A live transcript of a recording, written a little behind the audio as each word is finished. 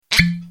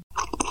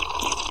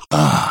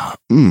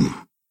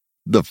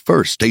The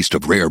first taste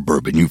of rare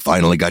bourbon you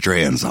finally got your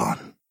hands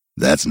on.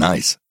 That's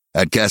nice.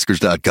 At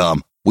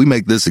Caskers.com, we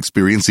make this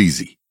experience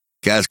easy.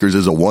 Caskers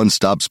is a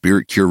one-stop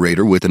spirit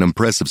curator with an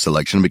impressive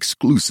selection of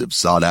exclusive,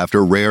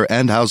 sought-after, rare,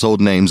 and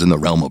household names in the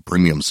realm of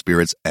premium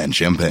spirits and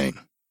champagne.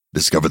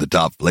 Discover the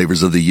top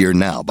flavors of the year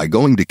now by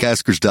going to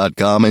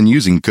Caskers.com and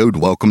using code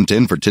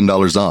WELCOME10 for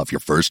 $10 off your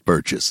first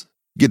purchase.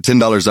 Get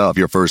 $10 off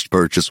your first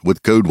purchase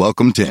with code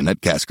WELCOME10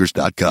 at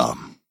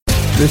Caskers.com.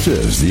 This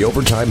is the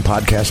Overtime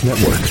Podcast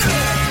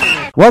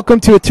Network. Welcome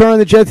to a Turn on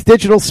the Jets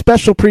digital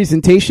special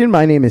presentation.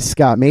 My name is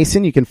Scott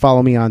Mason. You can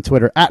follow me on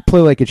Twitter at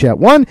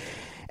PlayLikeAJet1.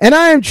 And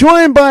I am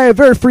joined by a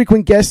very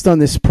frequent guest on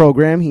this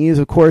program. He is,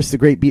 of course, the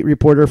great beat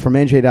reporter from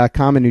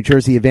NJ.com and New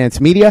Jersey Advance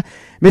Media,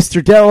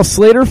 Mr. Darryl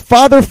Slater,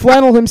 Father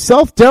Flannel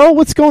himself. Darryl,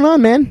 what's going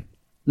on, man?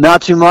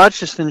 Not too much.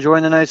 Just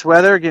enjoying the nice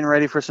weather, getting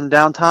ready for some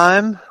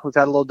downtime. We've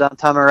had a little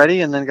downtime already,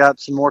 and then got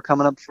some more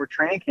coming up before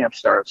training camp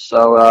starts.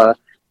 So,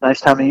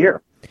 nice time of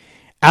year.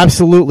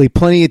 Absolutely.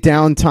 Plenty of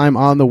downtime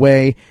on the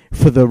way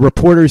for the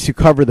reporters who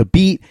cover the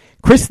beat.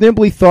 Chris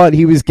Nimbley thought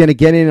he was going to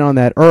get in on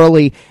that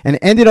early and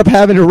ended up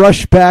having to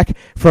rush back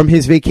from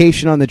his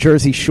vacation on the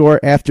Jersey Shore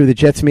after the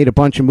Jets made a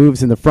bunch of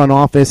moves in the front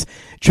office.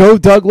 Joe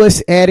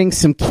Douglas adding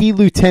some key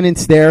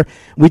lieutenants there.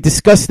 We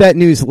discussed that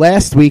news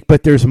last week,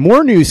 but there's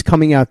more news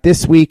coming out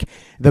this week,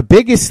 the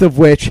biggest of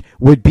which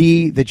would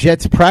be the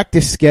Jets'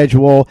 practice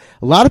schedule.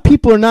 A lot of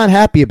people are not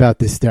happy about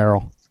this,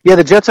 Darryl. Yeah,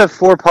 the Jets have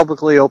 4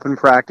 publicly open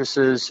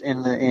practices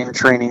in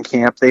training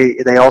camp.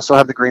 They also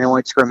have the green and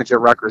white scrimmage at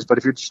Rutgers. But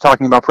if you're just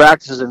talking about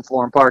practices in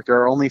Florham Park, there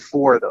are only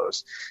 4 of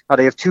those. Now,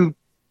 they have 2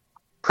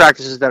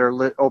 practices that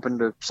are open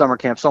to summer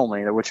camps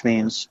only, which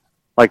means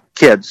like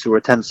kids who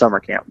attend summer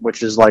camp,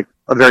 which is like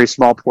a very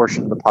small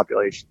portion of the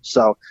population.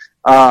 So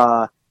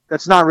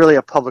that's not really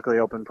a publicly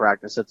open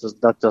practice.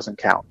 That doesn't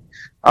count.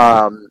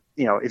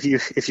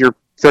 If you're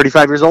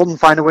 35 years old and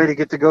find a way to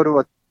get to go to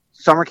a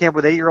summer camp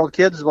with 8-year-old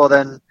kids, well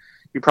then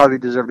you probably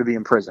deserve to be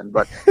in prison.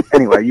 But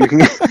anyway, you can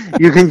go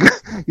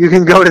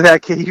to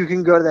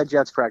that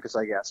Jets practice,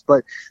 I guess.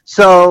 But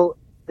so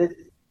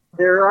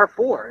there are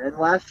 4, and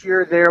last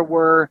year there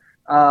were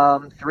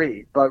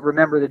 3. But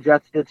remember, the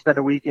Jets did spend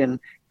a week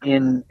in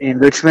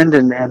Richmond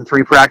and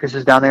 3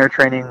 practices down there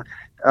training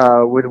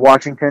with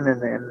Washington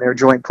and their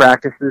joint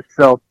practices.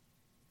 So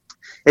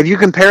if you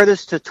compare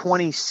this to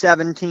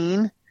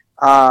 2017,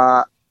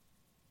 I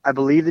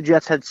believe the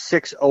Jets had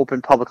 6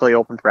 publicly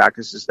open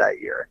practices that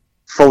year.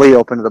 Fully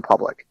open to the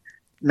public.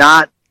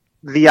 Not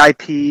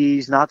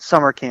VIPs, not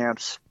summer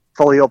camps,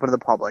 fully open to the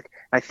public.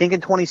 I think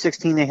in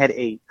 2016 they had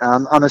 8.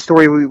 On the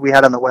story we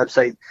had on the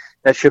website,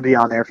 that should be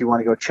on there if you want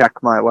to go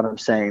check what I'm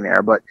saying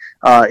there. But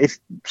if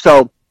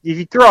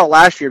you throw out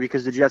last year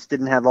because the Jets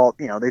didn't have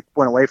they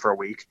went away for a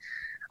week,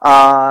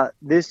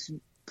 this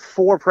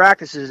 4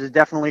 practices is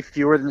definitely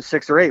fewer than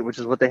 6 or 8, which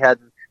is what they had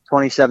in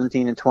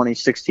 2017 and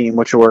 2016,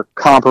 which were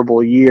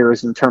comparable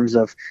years in terms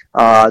of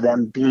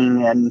them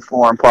being in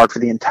Florham Park for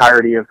the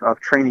entirety of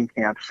training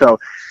camp. So,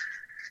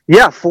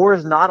 yeah, 4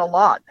 is not a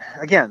lot.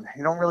 Again,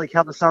 you don't really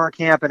count the summer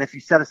camp, and if you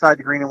set aside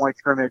the green and white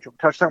scrimmage, we're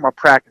talking about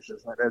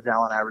practices, as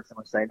Allen Iverson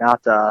would say,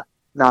 not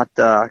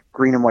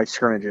green and white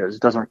scrimmages.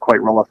 It doesn't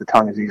quite roll off the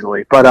tongue as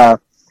easily.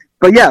 But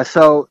yeah,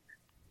 so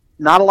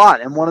not a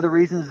lot. And one of the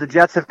reasons the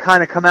Jets have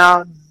kind of come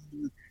out.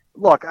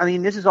 Look, I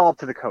mean, this is all up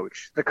to the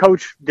coach. The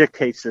coach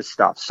dictates this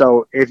stuff.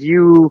 So if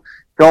you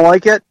don't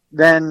like it,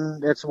 then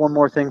it's one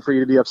more thing for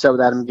you to be upset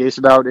with Adam Gase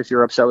about if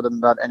you're upset with him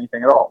about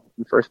anything at all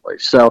in the first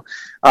place. So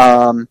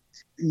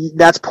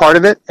that's part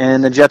of it.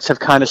 And the Jets have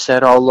kind of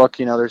said, oh, look,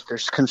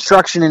 there's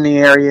construction in the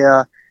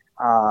area.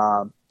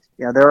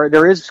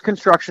 There is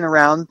construction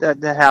around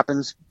that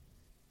happens.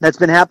 That's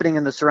been happening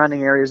in the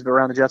surrounding areas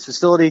around the Jets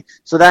facility.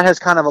 So that has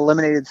kind of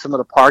eliminated some of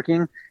the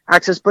parking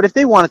access. But if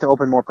they wanted to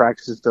open more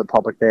practices to the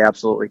public, they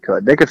absolutely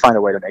could. They could find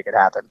a way to make it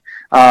happen.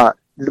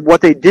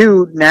 What they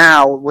do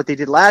now, what they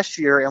did last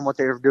year and what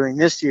they're doing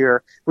this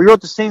year, we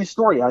wrote the same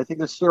story. I think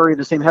the story,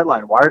 the same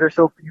headline. Why are there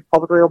so few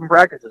publicly open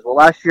practices? Well,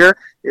 last year,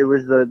 it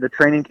was the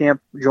training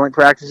camp joint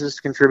practices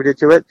contributed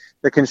to it.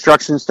 The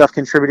construction stuff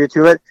contributed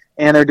to it.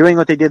 And they're doing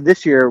what they did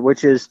this year,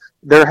 which is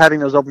they're having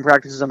those open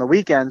practices on the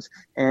weekends.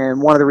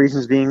 And one of the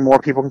reasons being more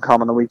people can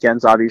come on the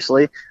weekends,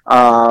 obviously.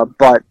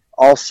 But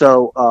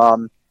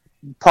also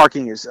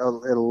parking is a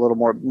little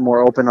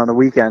more open on the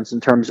weekends in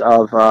terms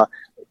of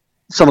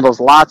some of those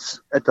lots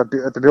at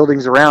the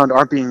buildings around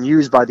aren't being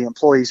used by the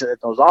employees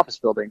at those office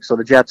buildings, so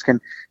the Jets can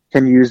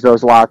use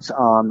those lots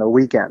on the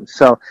weekends.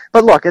 So,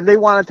 but look, if they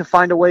wanted to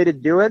find a way to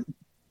do it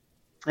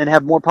and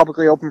have more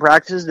publicly open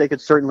practices, they could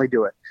certainly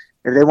do it.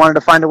 If they wanted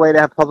to find a way to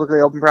have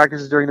publicly open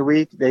practices during the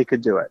week, they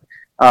could do it.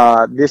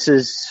 This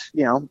is,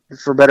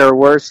 for better or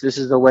worse, this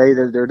is the way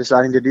that they're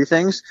deciding to do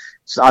things.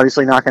 It's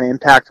obviously not going to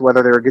impact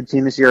whether they're a good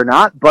team this year or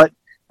not, but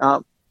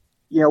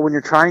when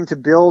you're trying to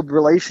build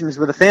relations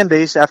with a fan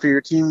base after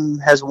your team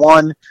has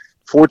won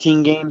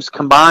 14 games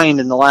combined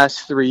in the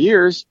last 3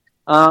 years,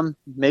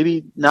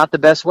 maybe not the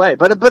best way.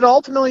 But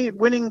ultimately,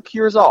 winning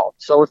cures all.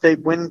 So if they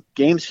win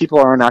games, people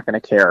are not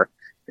going to care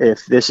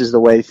if this is the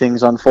way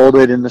things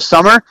unfolded in the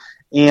summer.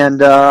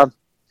 And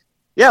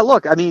Yeah,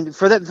 look, I mean,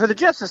 for the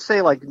Jets to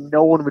say like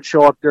no one would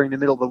show up during the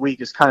middle of the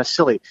week is kind of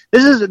silly.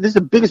 This is the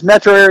biggest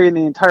metro area in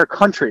the entire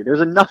country. There's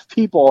enough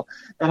people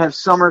that have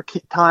summer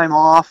time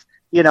off.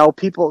 You know,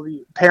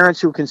 parents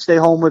who can stay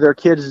home with their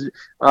kids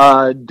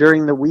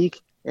during the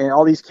week, and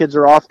all these kids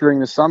are off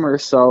during the summer.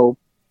 So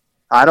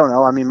I don't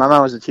know. I mean, my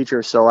mom was a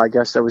teacher, so I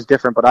guess that was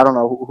different. But I don't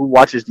know who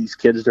watches these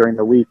kids during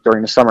the week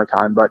during the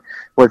summertime, but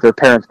where their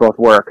parents both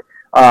work.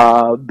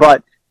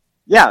 But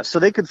yeah, so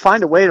they could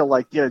find a way to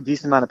like get a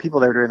decent amount of people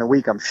there during the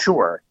week, I'm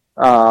sure,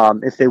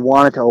 if they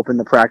wanted to open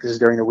the practices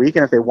during the week,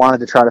 and if they wanted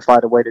to try to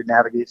find a way to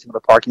navigate some of the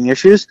parking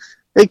issues,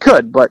 they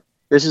could. But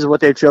this is what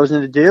they've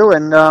chosen to do,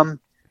 and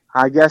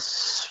I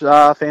guess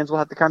fans will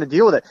have to kind of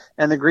deal with it.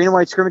 And the green and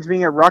white scrimmage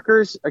being at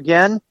Rutgers,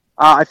 again,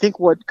 I think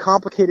what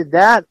complicated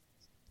that,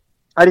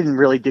 I didn't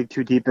really dig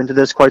too deep into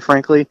this, quite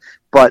frankly,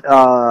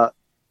 but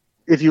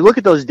if you look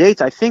at those dates,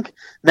 I think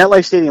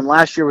MetLife Stadium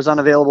last year was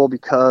unavailable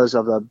because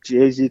of the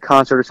Jay-Z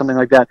concert or something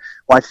like that.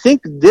 Well, I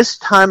think this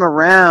time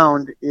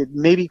around it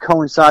maybe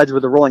coincides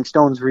with the Rolling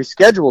Stones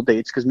rescheduled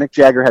dates because Mick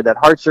Jagger had that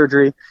heart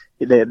surgery.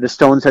 The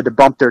Stones had to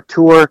bump their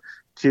tour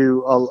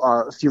to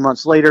a few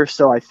months later,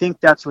 so I think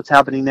that's what's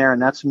happening there,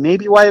 and that's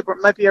maybe why it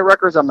might be at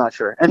Rutgers. I'm not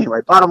sure.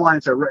 Anyway, bottom line,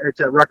 it's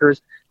at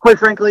Rutgers. Quite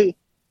frankly,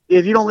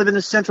 if you don't live in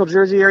the central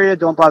Jersey area,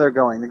 don't bother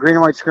going. The green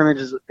and white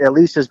scrimmage at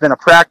least has been a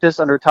practice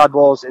under Todd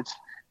Bowles. It's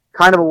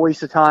kind of a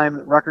waste of time.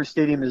 Rutgers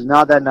Stadium is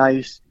not that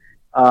nice.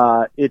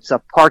 It's a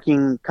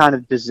parking kind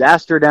of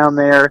disaster down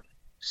there.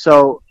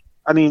 So,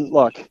 I mean,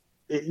 look,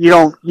 you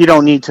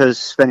don't need to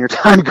spend your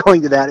time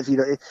going to that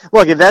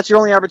if that's your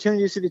only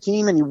opportunity to see the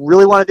team and you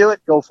really want to do it,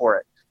 go for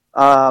it.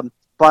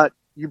 But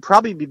you'd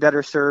probably be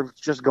better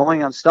served just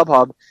going on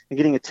StubHub and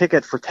getting a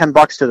ticket for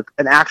 $10 to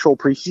an actual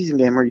preseason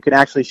game where you can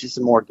actually see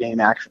some more game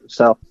action.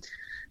 So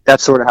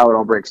that's sort of how it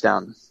all breaks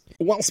down.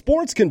 While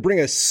sports can bring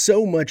us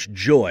so much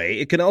joy,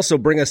 it can also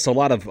bring us a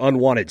lot of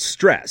unwanted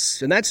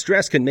stress, and that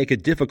stress can make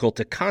it difficult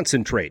to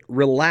concentrate,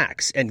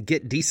 relax, and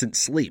get decent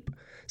sleep.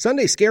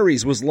 Sunday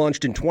Scaries was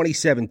launched in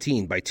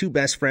 2017 by two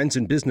best friends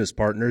and business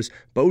partners,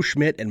 Bo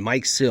Schmidt and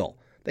Mike Sill.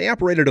 They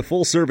operated a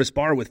full-service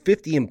bar with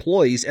 50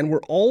 employees and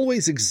were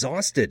always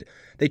exhausted.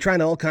 They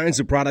tried all kinds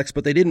of products,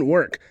 but they didn't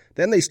work.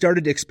 Then they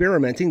started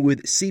experimenting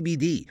with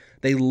CBD.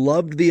 They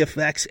loved the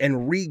effects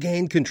and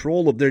regained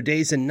control of their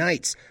days and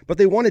nights, but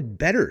they wanted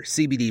better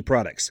CBD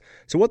products.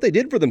 So what they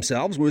did for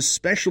themselves was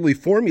specially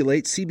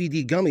formulate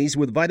CBD gummies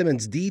with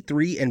vitamins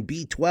D3 and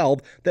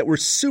B12 that were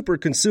super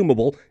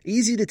consumable,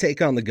 easy to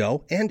take on the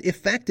go, and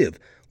effective.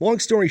 Long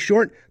story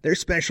short, their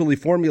specially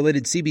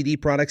formulated CBD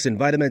products and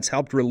vitamins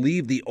helped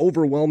relieve the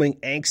overwhelming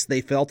angst they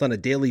felt on a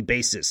daily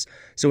basis.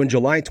 So in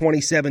July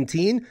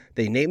 2017,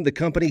 they named the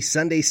company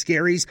Sunday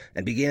Scaries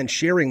and began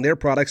sharing their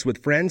products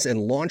with friends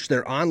and launched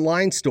their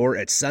online store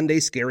at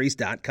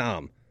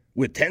sundayscaries.com.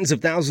 With tens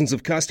of thousands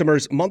of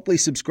customers, monthly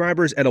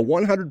subscribers, and a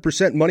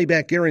 100%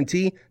 money-back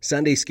guarantee,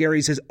 Sunday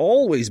Scaries has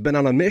always been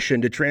on a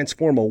mission to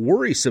transform a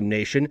worrisome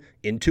nation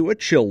into a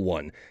chill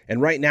one. And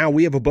right now,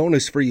 we have a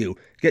bonus for you.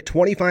 Get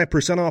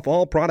 25% off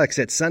all products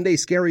at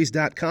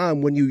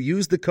sundayscaries.com when you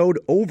use the code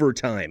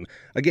OVERTIME.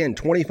 Again,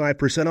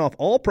 25% off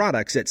all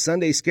products at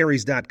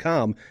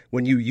sundayscaries.com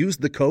when you use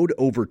the code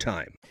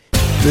OVERTIME.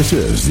 This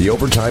is the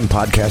Overtime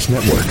Podcast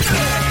Network.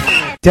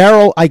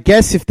 Darryl, I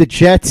guess if the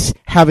Jets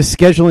have a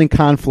scheduling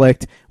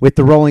conflict with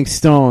the Rolling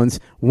Stones,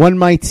 one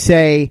might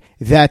say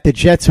that the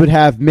Jets would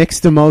have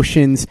mixed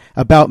emotions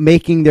about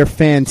making their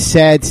fans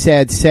sad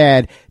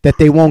that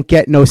they won't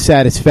get no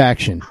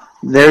satisfaction.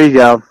 There you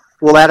go.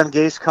 Will Adam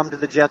Gase come to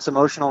the Jets'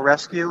 emotional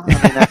rescue? I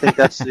mean, I think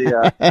that's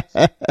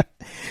the...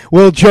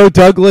 Will Joe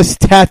Douglas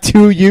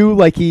tattoo you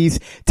like he's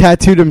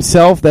tattooed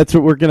himself? That's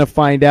what we're going to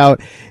find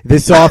out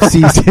this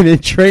offseason in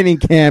training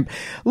camp.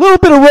 A little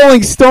bit of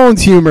Rolling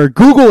Stones humor.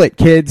 Google it,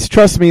 kids.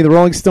 Trust me, the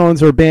Rolling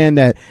Stones are a band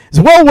that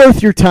is well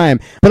worth your time.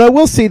 But I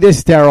will say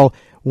this, Darryl.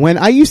 When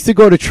I used to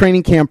go to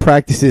training camp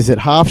practices at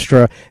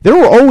Hofstra, there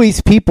were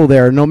always people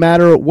there, no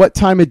matter what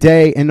time of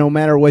day and no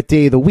matter what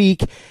day of the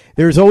week.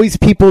 There's always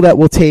people that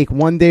will take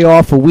one day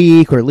off a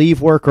week or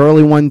leave work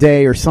early one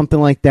day or something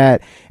like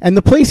that. And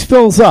the place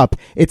fills up.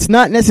 It's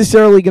not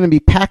necessarily going to be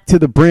packed to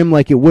the brim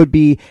like it would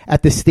be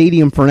at the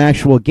stadium for an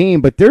actual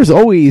game, but there's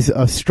always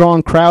a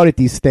strong crowd at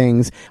these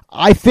things.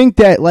 I think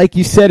that, like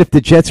you said, if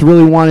the Jets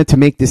really wanted to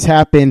make this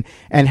happen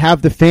and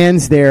have the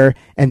fans there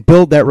and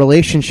build that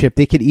relationship,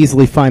 they could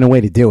easily find a way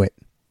to do it.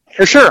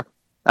 For sure.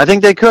 I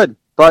think they could,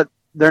 but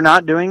they're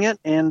not doing it.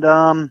 And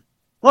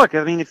look,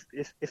 I mean,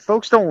 if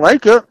folks don't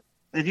like it,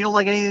 if you don't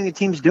like anything the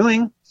team's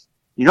doing,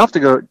 you don't have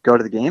to go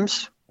to the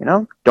games. You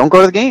know, don't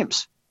go to the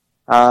games.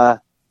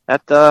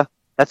 That's the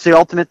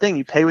ultimate thing.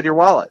 You pay with your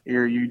wallet.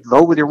 You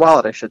vote with your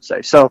wallet, I should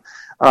say. So,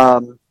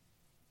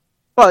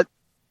 but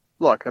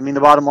look, I mean,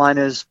 the bottom line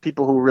is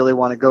people who really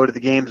want to go to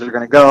the games are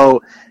going to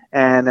go,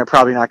 and they're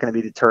probably not going to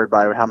be deterred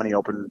by how many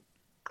open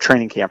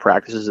training camp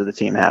practices that the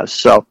team has.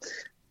 So,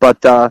 but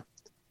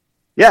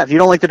yeah, if you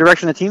don't like the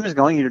direction the team is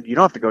going, you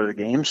don't have to go to the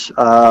games.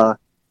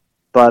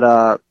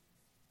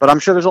 But I'm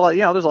sure there's a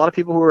lot of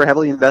people who are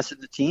heavily invested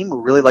in the team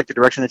who really like the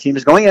direction the team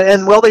is going,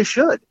 and well, they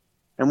should.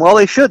 And well,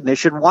 they should. And they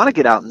should want to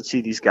get out and see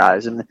these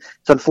guys. And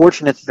it's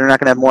unfortunate that they're not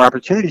going to have more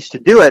opportunities to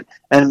do it.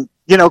 And,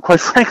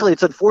 quite frankly,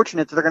 it's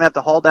unfortunate that they're going to have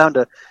to haul down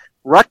to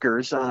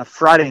Rutgers on a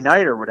Friday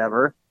night or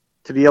whatever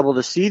to be able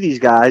to see these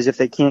guys if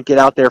they can't get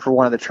out there for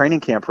one of the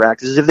training camp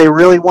practices, if they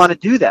really want to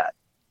do that.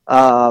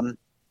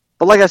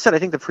 But like I said, I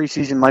think the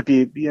preseason might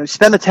be,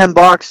 spend the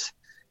 $10,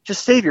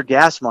 just save your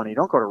gas money.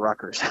 Don't go to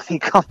Rutgers. I mean,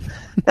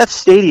 that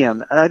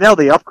stadium, I know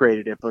they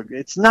upgraded it, but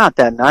it's not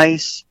that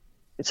nice.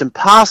 It's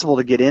impossible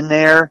to get in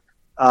there.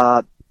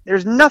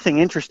 There's nothing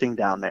interesting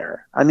down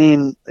there. I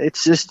mean,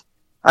 it's just,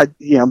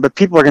 but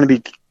people are going to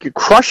be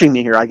crushing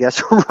me here, I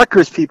guess,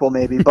 Rutgers people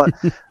maybe, but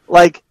it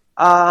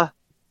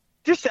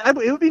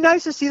would be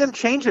nice to see them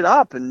change it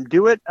up and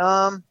do it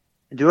on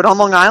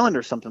Long Island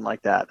or something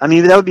like that. I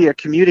mean, that would be a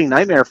commuting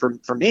nightmare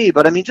for me,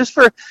 but I mean, just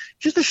to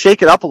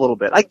shake it up a little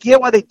bit. I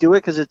get why they do it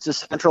because it's a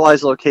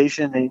centralized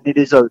location and it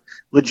is a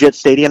legit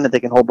stadium that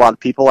they can hold a lot of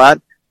people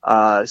at.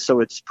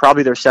 So it's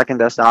probably their second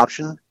best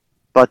option,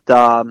 but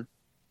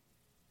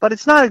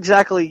it's not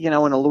exactly, an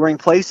alluring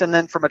place. And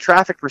then from a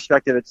traffic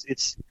perspective,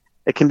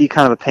 it can be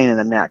kind of a pain in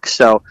the neck.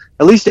 So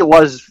at least it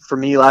was for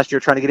me last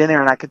year trying to get in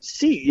there, and I could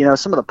see,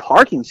 some of the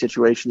parking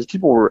situations.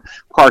 People were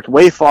parked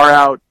way far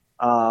out.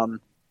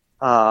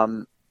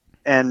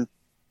 And,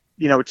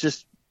 it's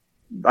just,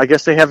 I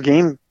guess they have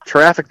game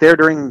traffic there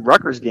during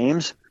Rutgers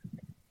games.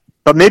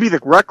 But maybe the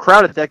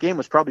crowd at that game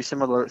was probably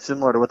similar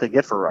to what they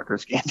get for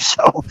Rutgers games.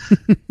 So,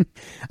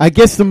 I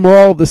guess the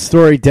moral of the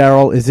story,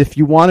 Darryl, is if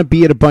you want to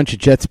be at a bunch of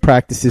Jets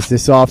practices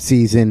this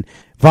offseason,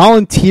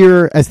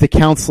 volunteer as the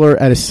counselor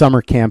at a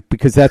summer camp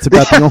because that's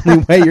about the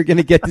only way you're going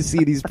to get to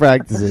see these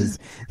practices.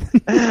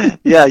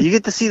 Yeah, you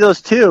get to see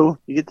those too.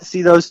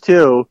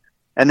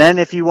 And then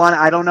if you want,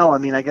 I don't know. I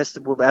mean, I guess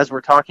as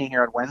we're talking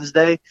here on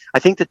Wednesday, I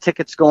think the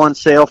tickets go on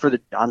sale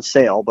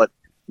but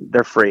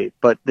they're free.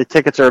 But the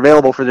tickets are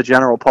available for the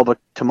general public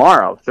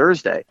tomorrow,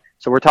 Thursday.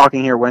 So we're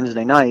talking here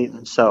Wednesday night,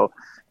 and so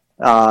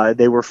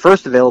they were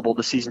first available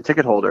to season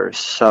ticket holders.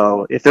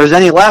 So if there's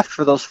any left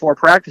for those 4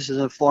 practices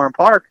in Florham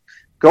Park,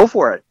 go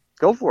for it.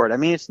 I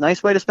mean, it's a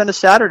nice way to spend a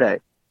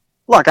Saturday.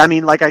 Look, I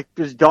mean, like I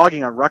was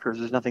dogging on Rutgers.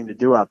 There's nothing to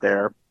do out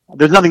there.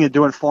 There's nothing to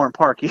do in Florham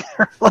Park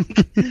either.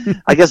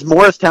 I guess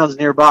Morristown's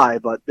nearby,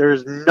 but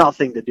there's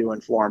nothing to do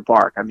in Florham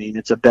Park. I mean,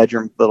 it's a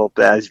bedroom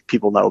as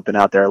people know, been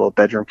out there, a little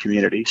bedroom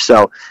community.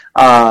 So,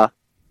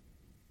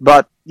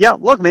 but yeah,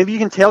 look, maybe you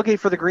can tailgate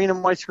for the green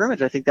and white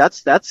scrimmage. I think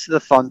that's the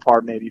fun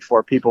part maybe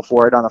for people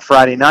for it on a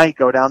Friday night.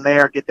 Go down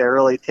there, get there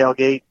early,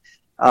 tailgate,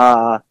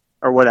 or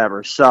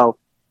whatever. So,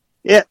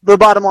 yeah, the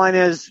bottom line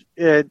is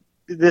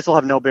this will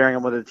have no bearing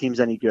on whether the team's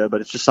any good, but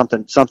it's just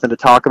something to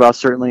talk about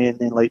certainly in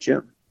late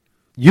June.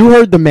 You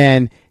heard the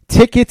man.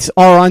 Tickets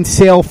are on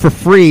sale for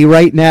free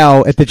right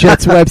now at the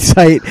Jets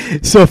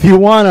website. So if you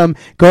want them,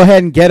 go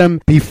ahead and get them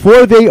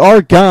before they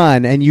are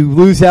gone and you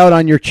lose out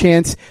on your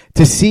chance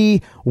to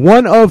see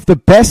one of the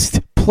best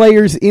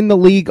players in the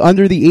league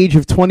under the age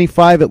of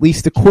 25, at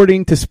least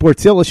according to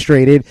Sports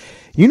Illustrated.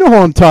 You know who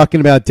I'm talking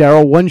about,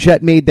 Darryl. One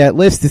Jet made that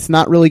list. It's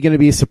not really going to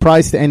be a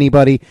surprise to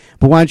anybody,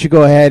 but why don't you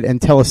go ahead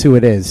and tell us who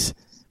it is?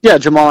 Yeah,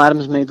 Jamal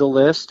Adams made the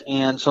list,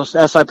 and so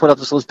SI put up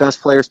this list,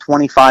 best players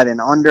 25 and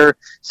under.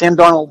 Sam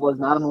Darnold was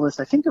not on the list.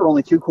 I think there were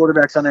only 2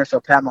 quarterbacks on there, so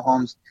Pat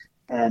Mahomes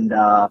and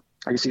I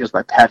guess he goes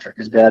by Patrick.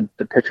 His dad,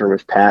 the pitcher,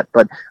 was Pat,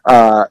 but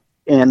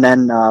and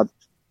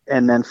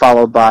then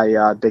followed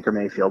by Baker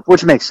Mayfield,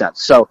 which makes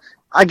sense. So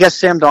I guess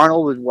Sam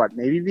Darnold would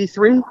maybe be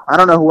 3? I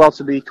don't know who else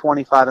would be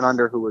 25 and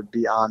under who would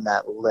be on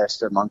that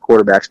list among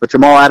quarterbacks, but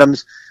Jamal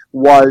Adams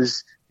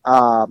was.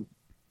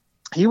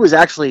 He was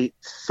actually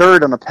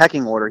 3rd on the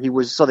pecking order.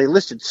 So they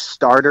listed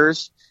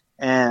starters,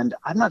 and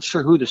I'm not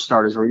sure who the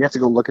starters were. You have to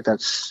go look at that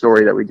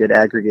story that we did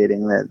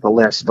aggregating the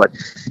list. But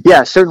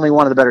yeah, certainly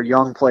one of the better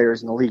young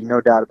players in the league,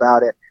 no doubt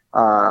about it.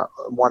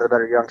 One of the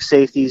better young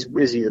safeties.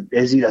 Is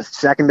he the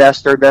second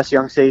best, third best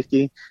young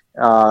safety?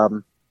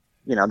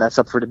 That's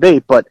up for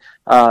debate. But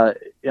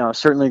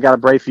certainly got a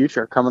bright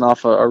future coming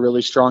off a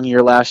really strong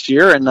year last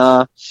year,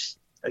 and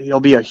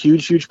he'll be a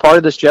huge, huge part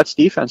of this Jets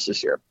defense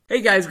this year.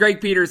 Hey guys,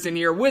 Greg Peterson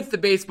here with the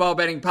Baseball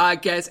Betting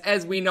Podcast.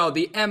 As we know,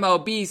 the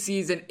MLB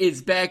season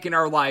is back in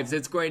our lives.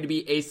 It's going to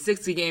be a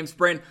 60-game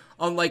sprint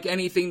unlike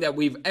anything that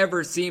we've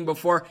ever seen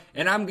before,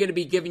 and I'm going to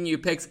be giving you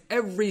picks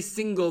every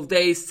single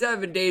day,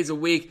 7 days a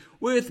week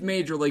with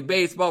Major League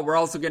Baseball. We're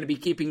also going to be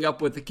keeping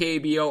up with the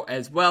KBO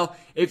as well.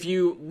 If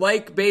you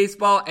like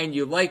baseball and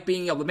you like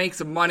being able to make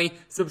some money,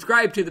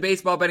 subscribe to the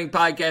Baseball Betting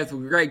Podcast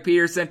with Greg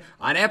Peterson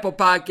on Apple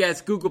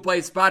Podcasts, Google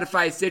Play,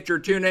 Spotify, Stitcher,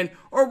 TuneIn,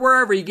 or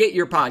wherever you get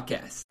your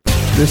podcasts.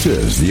 This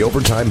is the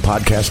Overtime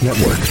Podcast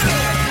Network.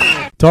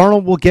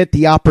 Darnold will get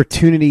the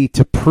opportunity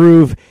to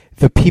prove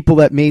the people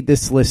that made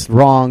this list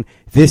wrong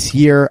this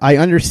year. I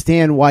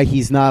understand why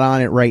he's not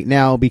on it right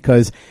now,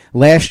 because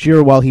last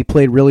year, while he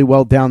played really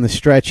well down the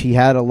stretch, he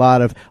had a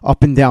lot of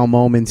up and down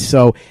moments.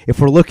 So if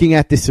we're looking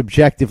at this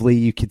objectively,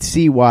 you could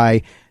see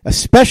why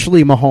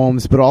especially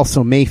Mahomes, but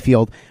also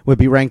Mayfield would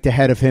be ranked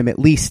ahead of him, at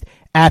least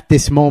at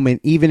this moment,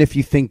 even if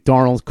you think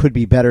Darnold could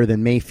be better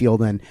than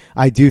Mayfield, and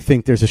I do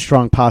think there's a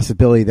strong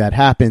possibility that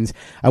happens.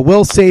 I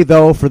will say,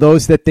 though, for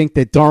those that think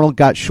that Darnold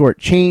got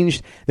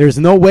shortchanged, there's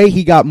no way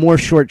he got more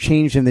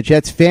shortchanged than the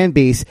Jets fan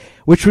base,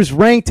 which was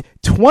ranked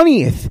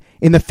 20th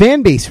in the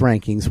fan base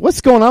rankings. What's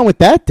going on with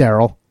that,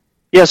 Darryl?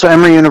 Yeah, so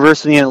Emory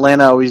University in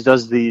Atlanta always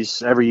does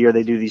these, every year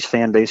they do these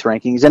fan base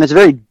rankings, and it's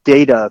very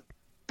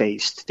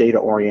data-based,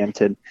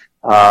 data-oriented.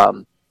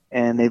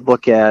 And they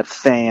look at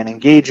fan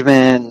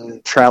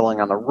engagement,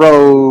 traveling on the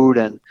road,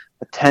 and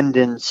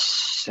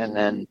attendance, and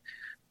then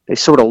they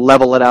sort of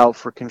level it out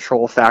for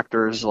control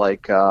factors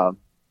like,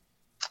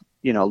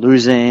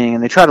 losing,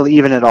 and they try to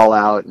even it all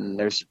out, and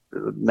there's a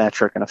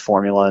metric and a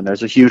formula, and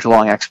there's a huge,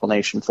 long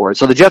explanation for it.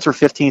 So the Jets were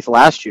 15th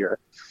last year.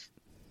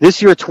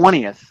 This year,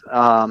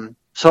 20th.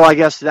 So I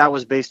guess that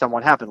was based on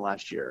what happened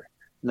last year.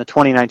 In the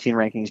 2019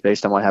 rankings,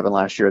 based on what happened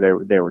last year,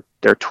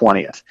 they're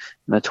 20th.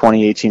 In the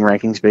 2018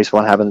 rankings, based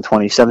on what happened in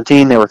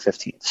 2017, they were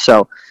 15th.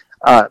 So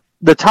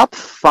the top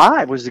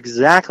 5 was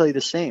exactly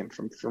the same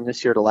from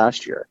this year to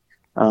last year.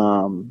 I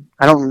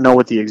don't know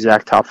what the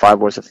exact top 5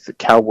 was. If the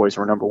Cowboys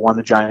were number 1,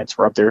 the Giants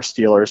were up there,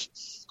 Steelers,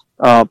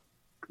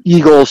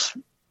 Eagles,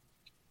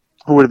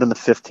 who would have been the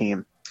 5th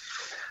team?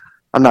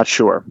 I'm not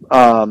sure.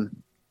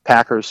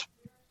 Packers,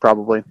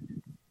 probably.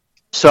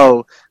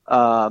 So,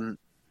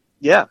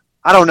 yeah.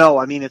 I don't know.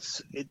 I mean,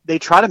 they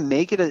try to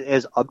make it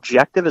as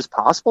objective as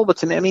possible, but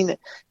to me, I mean,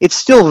 it's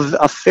still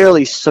a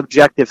fairly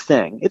subjective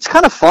thing. It's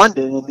kind of fun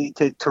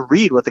to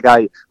read what the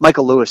guy,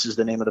 Michael Lewis is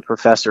the name of the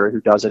professor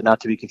who does it, not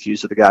to be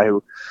confused with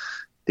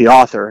the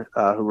author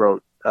who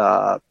wrote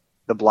The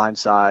Blind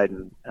Side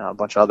and a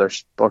bunch of other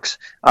books.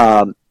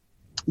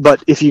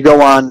 But if you go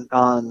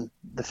on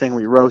the thing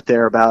we wrote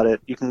there about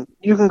it, you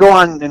can go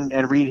on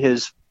and read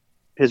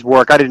his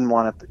work. I didn't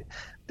want to.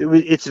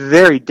 It's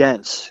very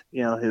dense,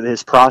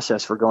 his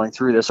process for going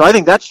through this. So I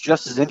think that's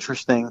just as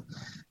interesting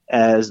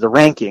as the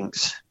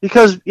rankings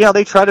because,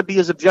 they try to be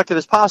as objective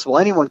as possible.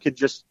 Anyone can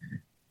just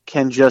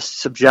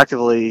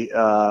subjectively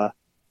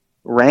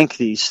rank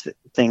these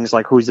things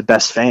like who's the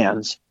best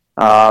fans.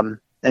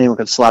 Anyone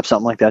can slap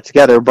something like that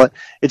together, but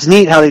it's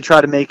neat how they try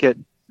to make it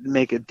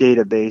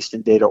data-based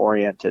and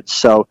data-oriented.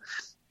 So,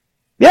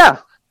 yeah.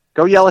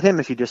 Go yell at him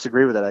if you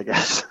disagree with it, I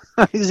guess.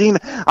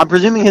 I'm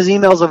presuming his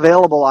email's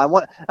available.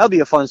 That'll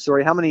be a fun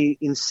story. How many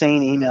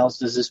insane emails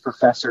does this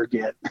professor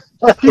get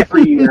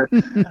every year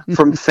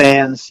from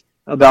fans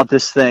about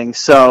this thing?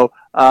 So,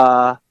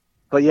 but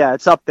yeah,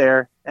 it's up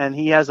there, and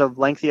he has a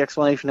lengthy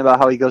explanation about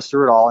how he goes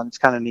through it all, and it's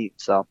kind of neat.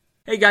 So.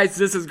 Hey guys,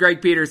 this is Greg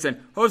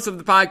Peterson, host of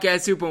the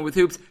podcast Hoopin' with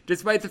Hoops.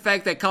 Despite the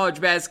fact that college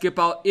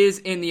basketball is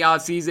in the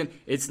off-season,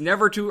 it's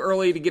never too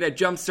early to get a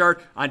jump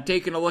start on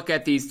taking a look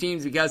at these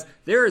teams because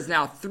there is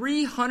now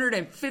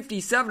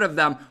 357 of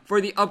them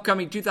for the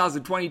upcoming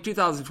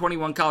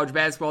 2020-2021 college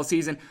basketball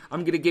season.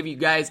 I'm going to give you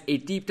guys a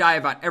deep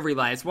dive on every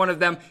last one of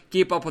them,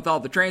 keep up with all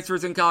the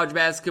transfers in college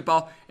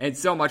basketball, and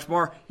so much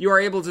more. You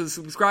are able to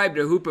subscribe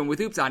to Hoopin' with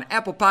Hoops on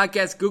Apple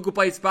Podcasts, Google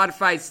Play,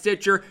 Spotify,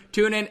 Stitcher,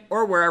 TuneIn,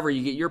 or wherever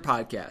you get your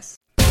podcasts.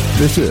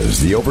 This is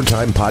the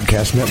Overtime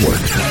Podcast Network.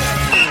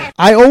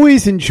 I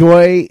always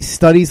enjoy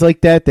studies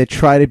like that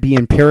try to be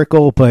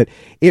empirical, but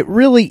it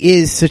really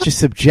is such a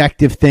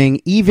subjective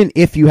thing, even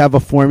if you have a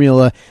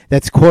formula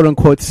that's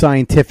quote-unquote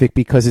scientific,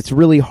 because it's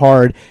really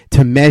hard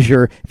to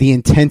measure the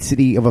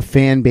intensity of a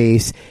fan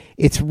base.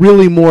 It's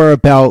really more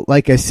about,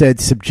 like I said,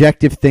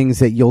 subjective things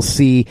that you'll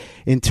see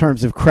in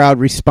terms of crowd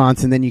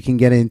response, and then you can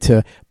get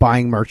into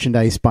buying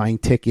merchandise, buying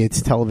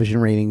tickets, television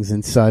ratings,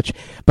 and such.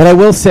 But I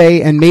will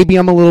say, and maybe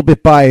I'm a little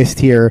bit biased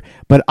here,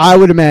 but I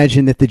would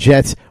imagine that the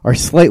Jets are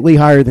slightly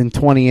higher than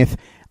 20th.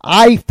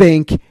 I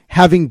think,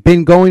 having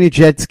been going to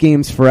Jets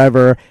games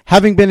forever,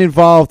 having been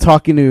involved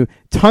talking to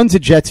tons of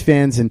Jets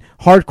fans and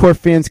hardcore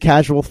fans,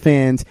 casual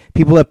fans,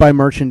 people that buy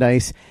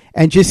merchandise,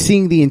 and just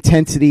seeing the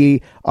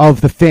intensity of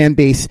the fan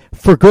base,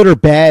 for good or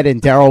bad,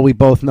 and Darryl, we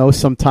both know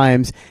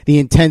sometimes the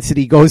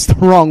intensity goes the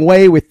wrong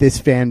way with this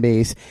fan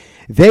base.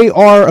 They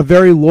are a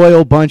very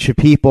loyal bunch of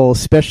people,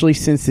 especially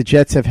since the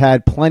Jets have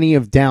had plenty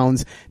of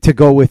downs to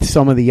go with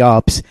some of the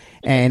ups.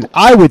 And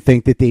I would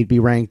think that they'd be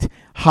ranked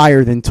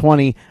higher than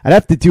 20. I'd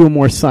have to do a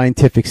more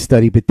scientific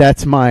study, but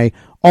that's my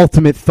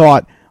ultimate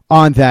thought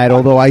on that,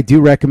 although I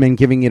do recommend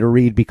giving it a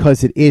read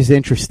because it is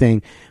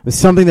interesting. But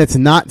something that's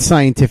not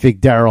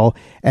scientific, Darryl,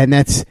 and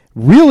that's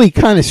really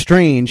kind of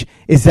strange,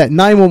 is that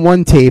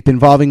 911 tape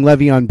involving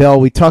Le'Veon Bell.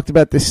 We talked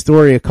about this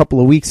story a couple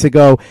of weeks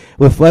ago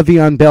with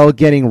Le'Veon Bell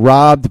getting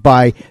robbed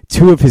by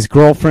two of his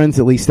girlfriends.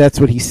 At least that's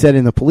what he said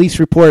in the police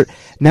report.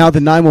 Now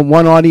the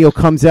 911 audio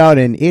comes out,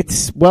 and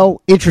it's,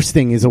 well,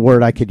 interesting is a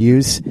word I could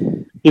use.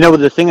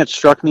 The thing that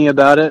struck me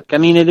about it, I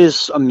mean, it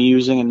is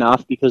amusing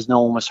enough because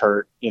no one was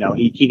hurt. He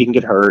didn't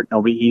get hurt.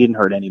 He didn't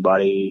hurt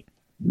anybody.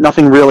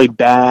 Nothing really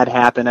bad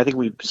happened. I think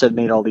we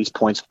made all these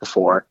points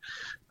before.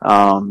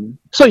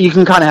 So you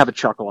can kind of have a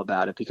chuckle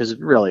about it because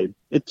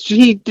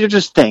they're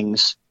just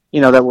things,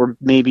 that were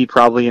maybe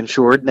probably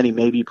insured, and then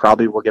he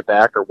probably will get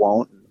back or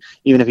won't.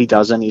 Even if he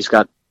doesn't, he's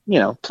got,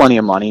 plenty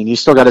of money, and he's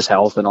still got his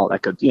health and all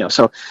that good,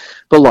 so,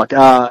 but look,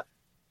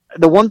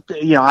 the one,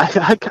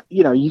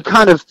 you know, you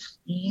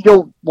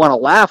don't want to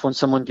laugh when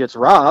someone gets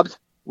robbed,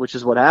 which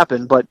is what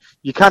happened, but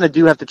you kind of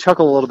do have to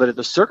chuckle a little bit at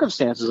the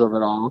circumstances of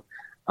it all.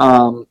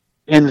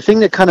 And the thing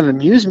that kind of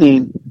amused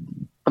me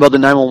about the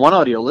 911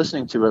 audio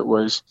listening to it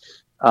was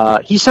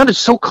he sounded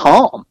so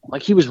calm.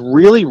 Like he was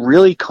really,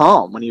 really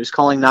calm when he was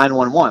calling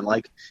 911.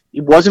 Like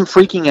he wasn't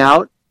freaking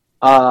out.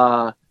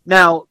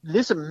 Now,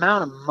 this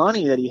amount of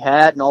money that he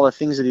had and all the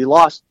things that he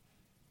lost,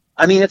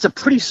 I mean, it's a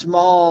pretty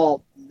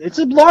small, it's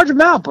a large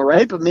amount,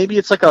 but maybe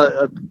it's like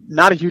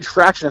not a huge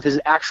fraction of his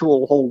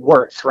actual whole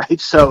worth,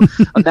 right? So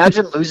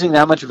imagine losing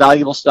that much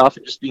valuable stuff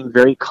and just being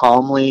very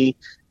calmly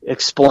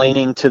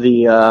explaining to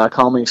the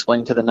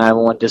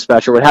 911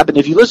 dispatcher what happened.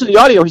 If you listen to the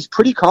audio, he's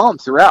pretty calm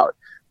throughout.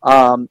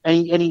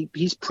 And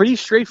he's pretty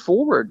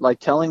straightforward, like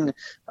telling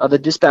the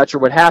dispatcher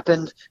what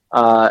happened.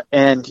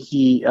 And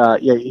he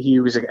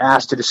was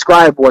asked to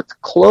describe what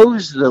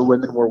clothes the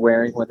women were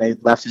wearing when they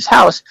left his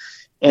house.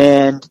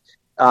 And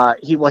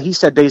he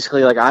said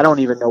basically, like, I don't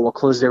even know what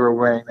clothes they were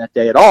wearing that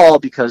day at all,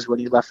 because when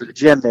he left for the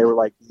gym, they were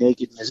like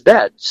naked in his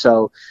bed.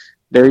 So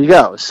there you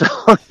go. So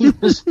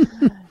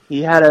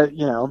he had a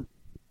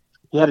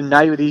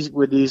night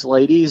with these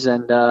ladies,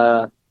 and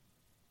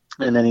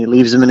then he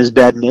leaves them in his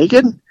bed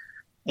naked.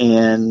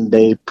 And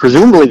they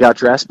presumably got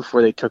dressed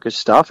before they took his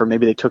stuff, or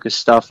maybe they took his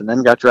stuff and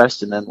then got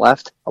dressed and then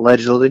left,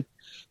 allegedly.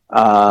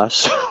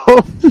 So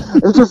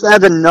it just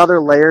adds another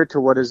layer to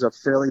what is a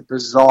fairly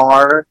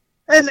bizarre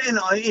and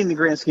in the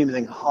grand scheme of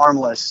things,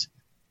 harmless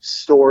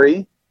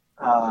story.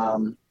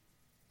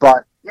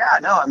 But yeah,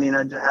 no, I mean, I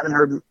haven't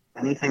heard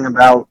anything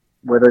about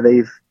whether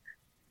they've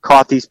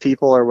caught these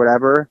people or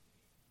whatever.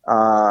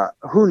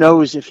 Who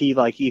knows if he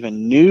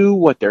even knew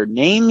what their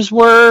names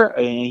were,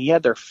 and he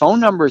had their phone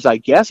numbers, I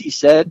guess he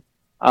said.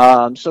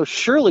 So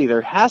surely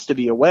there has to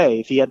be a way,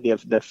 if he had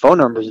the phone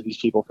numbers of these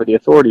people, for the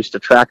authorities to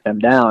track them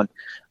down.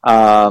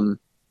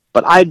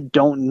 But I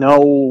don't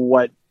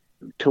know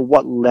to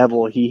what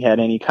level he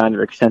had any kind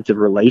of extensive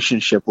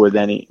relationship with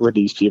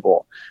these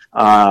people,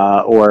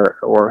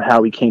 or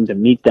how he came to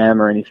meet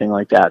them or anything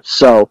like that.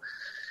 So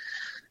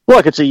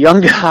look, it's a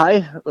young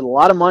guy with a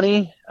lot of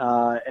money,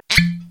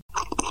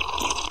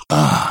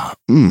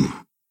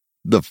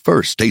 The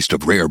first taste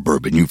of rare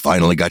bourbon you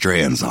finally got your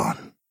hands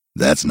on.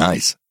 That's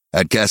nice.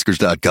 At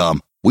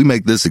Caskers.com, we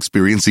make this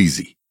experience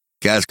easy.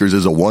 Caskers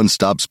is a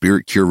one-stop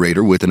spirit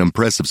curator with an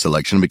impressive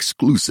selection of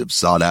exclusive,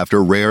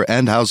 sought-after, rare,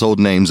 and household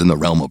names in the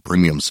realm of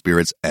premium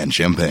spirits and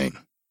champagne.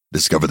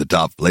 Discover the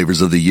top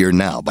flavors of the year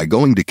now by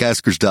going to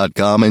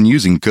Caskers.com and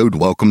using code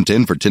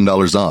WELCOME10 for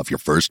 $10 off your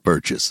first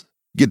purchase.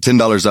 Get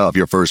 $10 off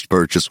your first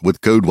purchase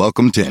with code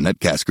WELCOME10 at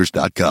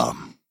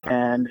Caskers.com.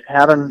 And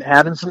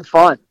having some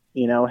fun.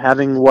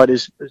 Having what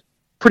is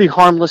pretty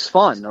harmless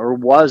fun, or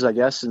was, I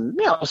guess, and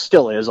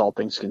still is, all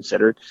things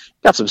considered.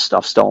 Got some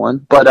stuff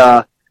stolen, but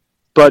I'm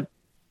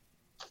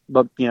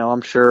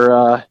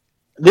sure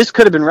this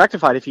could have been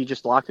rectified if he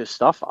just locked his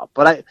stuff up.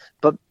 But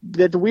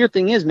the weird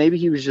thing is, maybe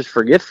he was just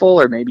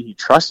forgetful, or maybe he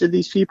trusted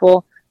these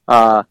people.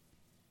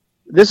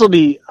 This will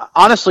be,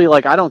 honestly,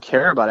 I don't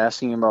care about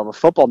asking him about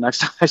football next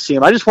time I see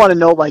him. I just want to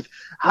know,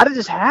 how did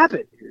this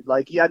happen?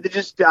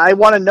 I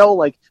want to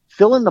know,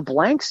 fill in the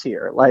blanks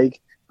here,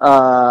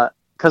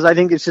 because I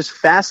think it's just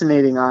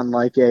fascinating on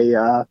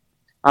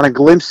a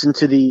glimpse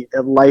into the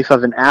life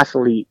of an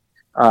athlete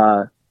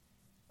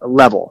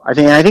level. I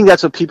think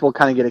that's what people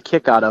kind of get a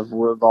kick out of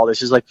with all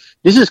this. Is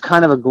this is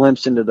kind of a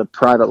glimpse into the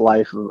private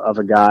life of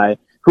a guy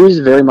who is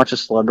very much a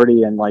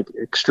celebrity, and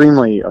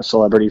extremely a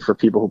celebrity for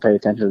people who pay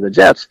attention to the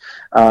Jets.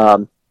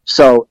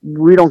 So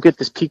we don't get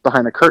this peek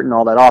behind the curtain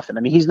all that often.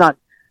 I mean, he's not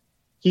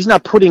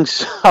putting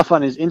stuff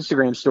on his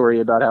Instagram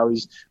story about how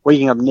he's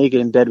waking up naked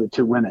in bed with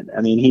two women.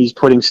 I mean, he's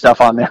putting stuff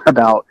on there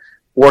about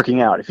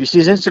working out. If you see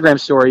his Instagram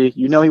story,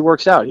 he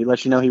works out. He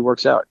lets you know he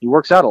works out. He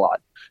works out a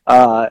lot.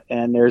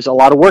 And there's a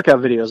lot of workout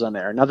videos on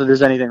there. Not that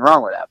there's anything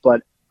wrong with that,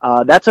 but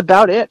that's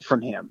about it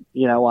from him,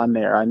 on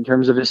there in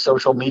terms of his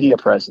social media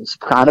presence.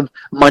 Kind of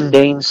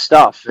mundane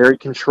stuff, very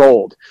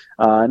controlled.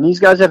 And these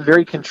guys have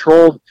very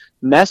controlled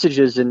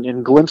messages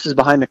and glimpses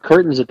behind the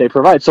curtains that they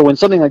provide. So when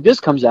something like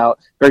this comes out,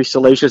 very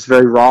salacious,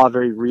 very raw,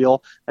 very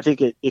real, I think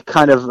it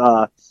kind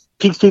of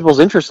piques people's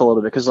interest a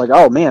little bit, because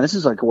oh man, this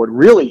is what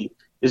really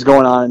is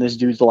going on in this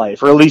dude's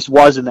life, or at least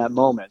was in that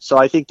moment. So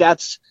I think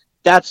that's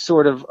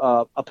sort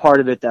of a part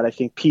of it that I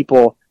think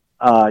people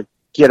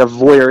get a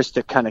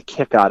voyeuristic kind of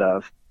kick out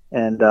of.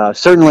 And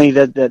certainly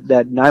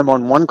that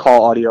 911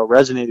 call audio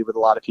resonated with a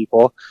lot of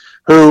people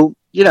who,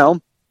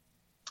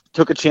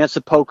 took a chance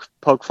to poke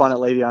fun at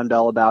Le'Veon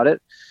Bell about it.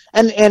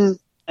 And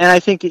I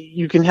think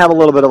you can have a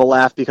little bit of a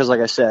laugh because, like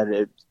I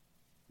said,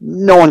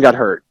 no one got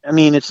hurt. I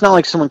mean, it's not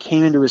like someone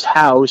came into his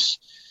house,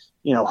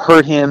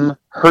 hurt him,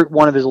 hurt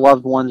one of his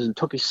loved ones, and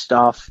took his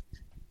stuff.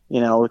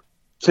 To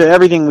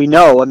everything we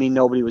know, I mean,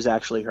 nobody was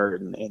actually hurt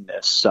in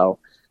this. So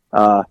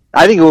I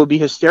think it would be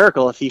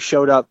hysterical if he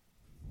showed up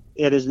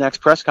at his next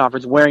press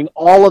conference wearing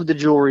all of the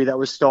jewelry that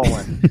was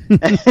stolen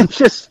and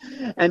just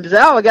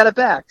I got it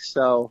back.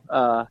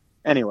 So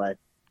anyway,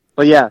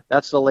 but yeah,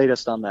 that's the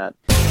latest on that.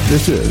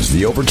 This is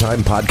the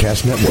Overtime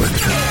Podcast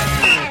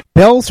Network.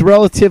 Bell's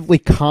relatively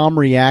calm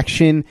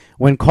reaction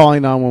when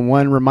calling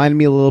 911 reminded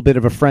me a little bit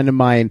of a friend of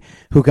mine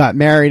who got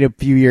married a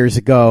few years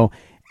ago,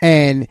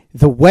 and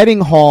the wedding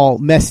hall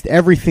messed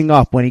everything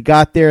up. When he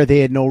got there,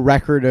 they had no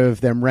record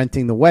of them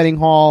renting the wedding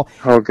hall.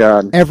 Oh,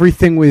 God.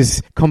 Everything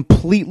was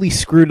completely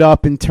screwed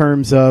up in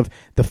terms of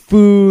the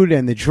food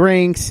and the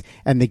drinks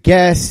and the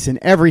guests and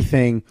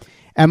everything.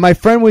 And my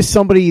friend was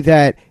somebody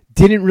that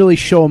didn't really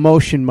show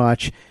emotion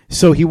much.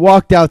 So he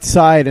walked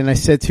outside and I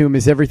said to him,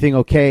 "Is everything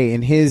okay?"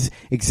 And his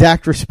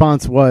exact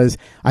response was,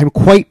 "I'm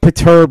quite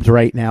perturbed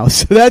right now."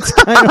 So that's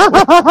kind of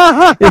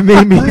what it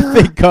made me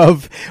think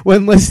of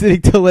when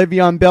listening to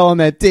Le'Veon Bell on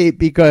that tape,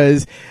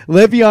 because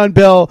Le'Veon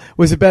Bell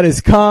was about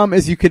as calm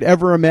as you could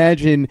ever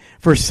imagine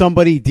for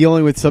somebody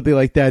dealing with something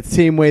like that,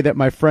 same way that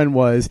my friend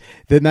was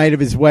the night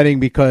of his wedding,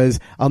 because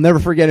I'll never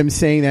forget him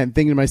saying that and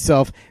thinking to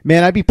myself,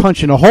 man, I'd be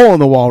punching a hole in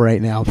the wall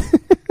right now.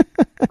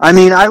 I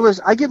mean,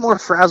 I get more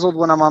frazzled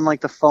when I'm on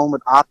like the phone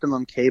with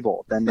Optimum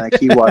Cable than like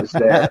he was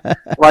there.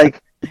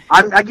 Like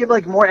I get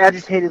like more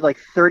agitated like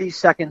 30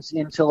 seconds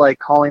into like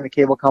calling the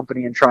cable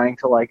company and trying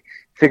to like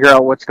figure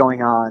out what's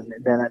going on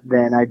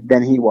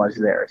than he was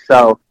there.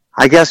 So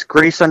I guess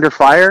grace under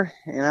fire,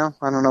 you know,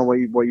 I don't know what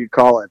you'd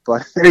call it,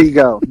 but there you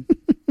go.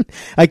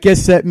 I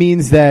guess that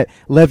means that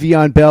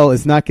Le'Veon Bell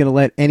is not going to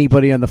let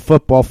anybody on the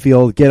football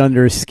field get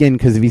under his skin,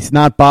 because if he's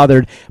not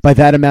bothered by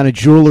that amount of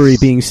jewelry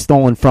being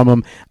stolen from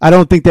him, I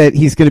don't think that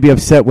he's going to be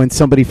upset when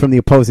somebody from the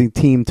opposing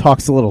team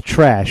talks a little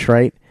trash,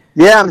 right?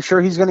 Yeah, I'm sure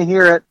he's going to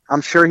hear it.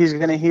 I'm sure he's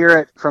going to hear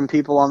it from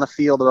people on the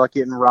field about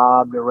getting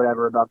robbed or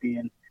whatever, about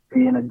being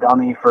a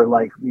dummy for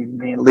like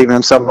leaving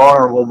himself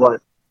vulnerable.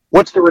 But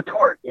what's the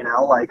retort? You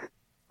know, like,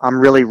 I'm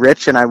really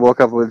rich and I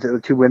woke up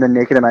with two women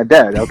naked in my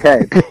bed.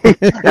 Okay.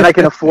 And I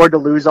can afford to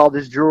lose all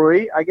this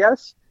jewelry, I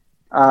guess.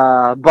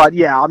 But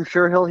yeah, I'm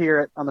sure he'll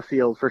hear it on the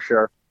field for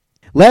sure.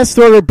 Last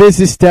order of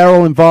business,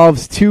 Darryl,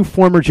 involves two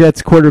former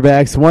Jets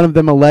quarterbacks, one of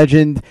them a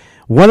legend,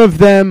 one of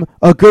them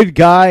a good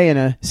guy and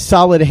a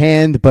solid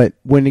hand, but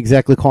wouldn't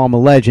exactly call him a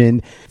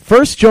legend.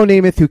 First, Joe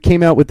Namath, who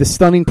came out with the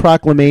stunning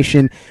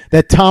proclamation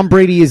that Tom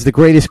Brady is the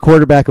greatest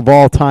quarterback of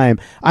all time.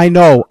 I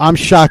know, I'm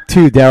shocked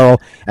too,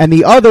 Darryl. And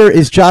the other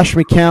is Josh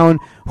McCown,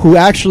 who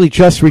actually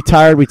just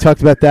retired. We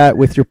talked about that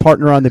with your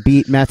partner on the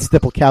beat, Matt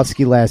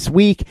Stipolkowski, last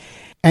week.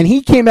 And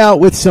he came out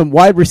with some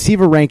wide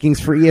receiver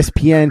rankings for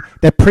ESPN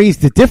that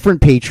praised a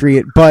different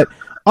Patriot, but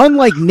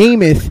unlike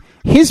Namath,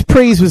 his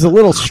praise was a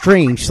little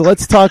strange. So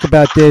let's talk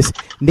about this.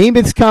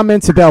 Namath's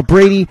comments about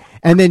Brady,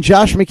 and then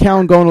Josh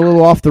McCown going a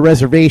little off the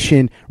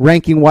reservation,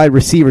 ranking wide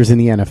receivers in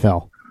the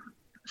NFL.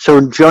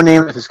 So Joe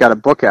Namath has got a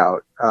book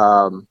out.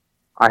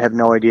 I have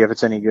no idea if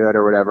it's any good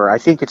or whatever. I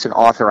think it's an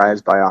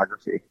authorized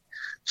biography.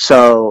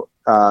 So,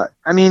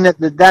 I mean,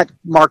 that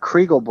Mark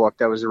Kriegel book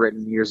that was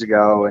written years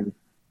ago, and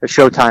the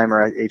Showtime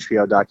or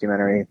HBO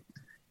documentary,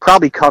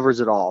 probably covers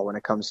it all when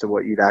it comes to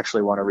what you'd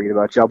actually want to read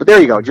about Joe. But there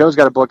you go. Joe's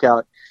got a book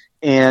out,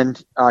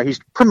 and he's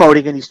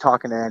promoting it. He's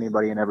talking to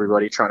anybody and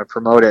everybody trying to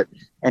promote it.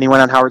 And he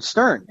went on Howard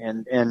Stern.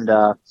 And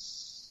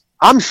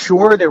I'm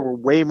sure there were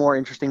way more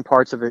interesting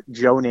parts of it,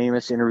 Joe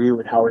Namath's interview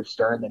with Howard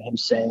Stern, than him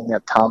saying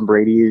that Tom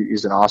Brady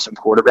is an awesome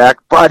quarterback.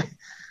 But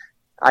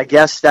I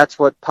guess that's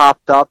what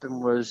popped up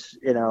and was,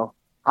 you know,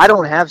 I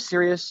don't have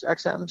Sirius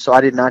XM, so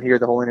I did not hear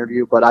the whole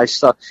interview, but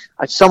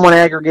someone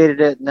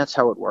aggregated it, and that's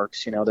how it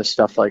works. You know, this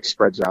stuff like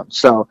spreads out.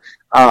 So,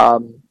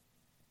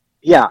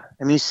 yeah,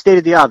 I mean, he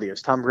stated the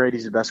obvious. Tom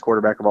Brady's the best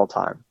quarterback of all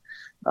time.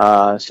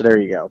 So there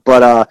you go.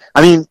 But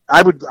I mean,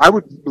 I would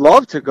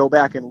love to go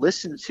back and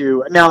listen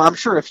to. Now, I'm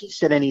sure if he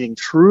said anything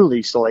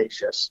truly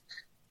salacious,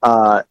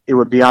 it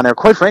would be on there.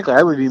 Quite frankly,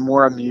 I would be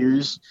more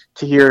amused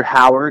to hear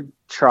Howard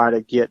try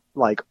to get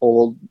like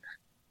old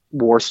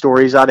war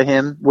stories out of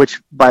him,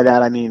 which by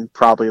that I mean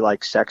probably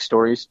like sex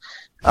stories.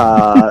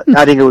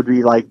 I think it would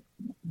be like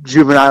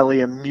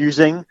juvenilely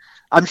amusing.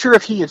 I'm sure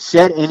if he had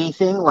said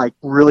anything like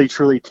really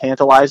truly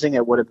tantalizing,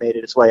 it would have made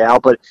it its way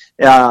out. But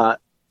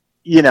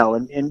you know,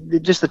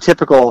 and just the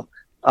typical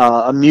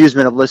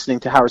amusement of listening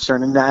to Howard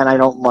Stern, and I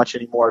don't much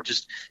anymore.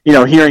 Just, you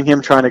know, hearing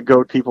him trying to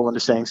goad people into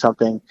saying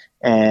something,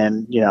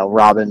 and, you know,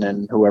 Robin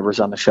and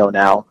whoever's on the show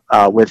now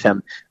with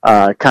him,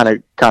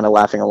 kind of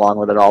laughing along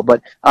with it all.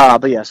 But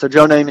yeah, so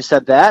Joe Namath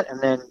said that,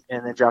 and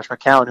then Josh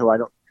McCown, who I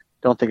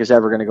don't think is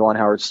ever going to go on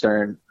Howard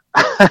Stern,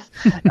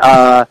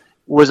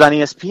 was on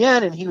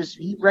ESPN, and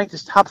he ranked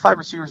his top 5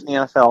 receivers in the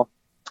NFL.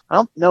 I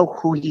don't know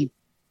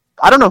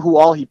who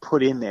all he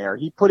put in there.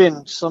 He put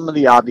in some of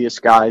the obvious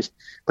guys,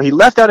 but he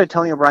left out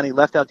Antonio Brown, he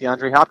left out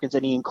DeAndre Hopkins,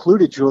 and he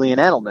included Julian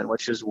Edelman,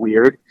 which is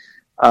weird.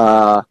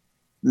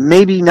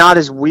 Maybe not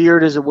as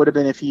weird as it would have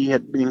been if he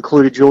had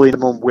included Julian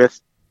Edelman with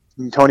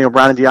Antonio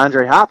Brown and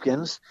DeAndre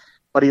Hopkins,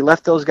 but he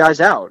left those guys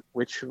out,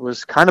 which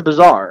was kind of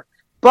bizarre.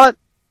 But,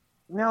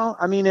 you know,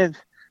 I mean,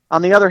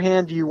 on the other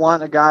hand, do you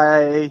want a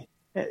guy,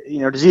 you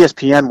know, does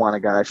ESPN want a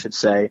guy, I should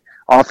say,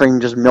 offering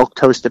just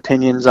milquetoast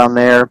opinions on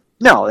there?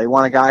 No, they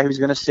want a guy who's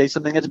going to say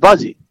something that's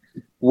buzzy.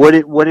 Would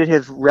it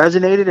have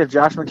resonated if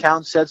Josh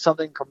McCown said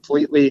something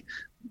completely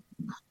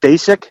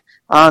basic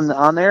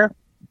on there?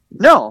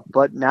 No,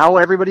 but now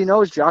everybody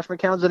knows Josh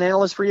McCown's an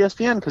analyst for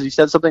ESPN because he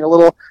said something a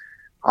little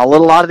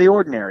out of the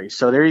ordinary.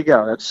 So there you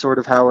go. That's sort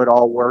of how it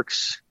all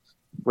works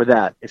with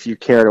that. If you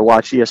care to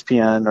watch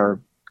ESPN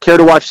or care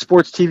to watch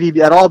sports TV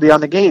at all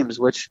beyond the games,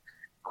 which,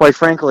 quite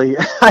frankly,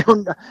 I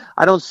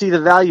don't see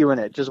the value in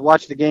it. Just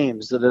watch the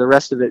games. The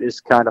rest of it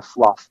is kind of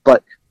fluff.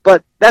 But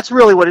that's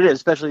really what it is,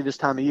 especially this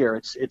time of year.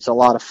 It's a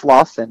lot of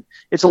fluff and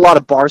it's a lot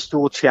of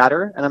barstool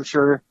chatter. And I'm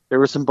sure there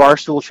was some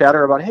barstool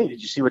chatter about, hey,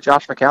 did you see what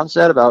Josh McCown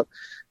said about?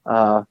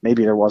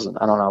 Maybe there wasn't.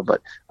 I don't know.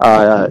 But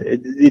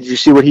did you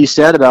see what he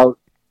said about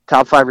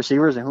top 5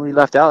 receivers and who he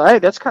left out? Hey,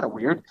 that's kind of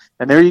weird.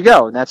 And there you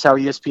go. And that's how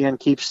ESPN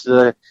keeps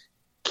the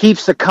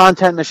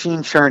content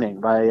machine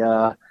churning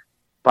by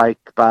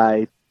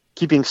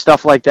keeping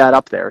stuff like that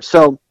up there.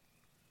 So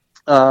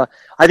I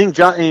think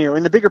John,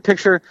 in the bigger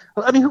picture,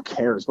 I mean, who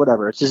cares?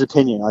 Whatever, it's his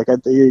opinion. Like,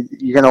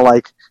 you're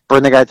gonna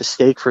burn the guy at the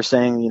stake for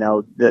saying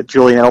that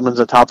Julian Edelman's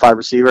a top 5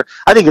 receiver.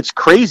 I think it's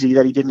crazy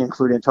that he didn't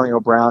include Antonio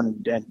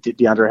Brown and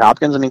DeAndre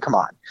Hopkins. I mean, come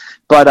on,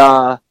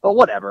 but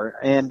whatever.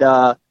 And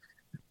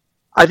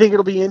I think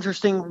it'll be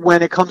interesting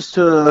when it comes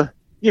to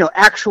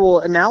actual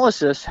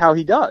analysis how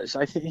he does.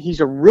 I think he's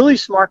a really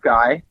smart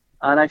guy.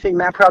 And I think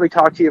Matt probably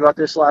talked to you about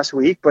this last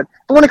week, but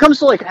when it comes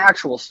to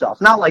actual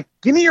stuff, not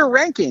give me your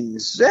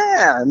rankings,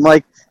 and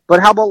but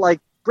how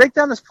about break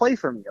down this play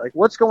for me?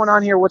 What's going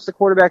on here? What's the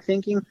quarterback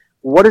thinking?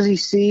 What does he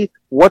see?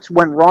 What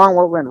went wrong?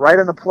 What went right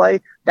on the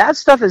play? That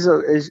stuff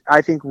is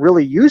I think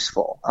really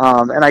useful.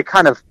 And I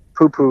kind of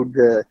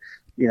poo-pooed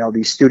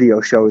these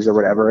studio shows or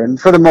whatever, and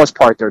for the most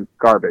part they're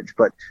garbage.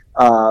 But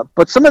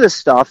some of this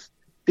stuff,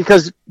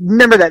 because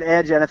remember that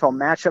Edge NFL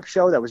matchup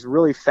show that was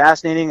really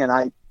fascinating, and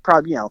I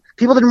probably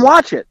people didn't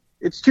watch it.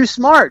 It's too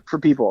smart for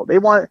people. They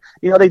want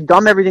they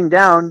dumb everything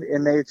down,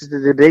 and it's the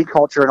debate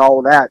culture and all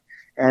of that,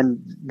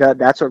 and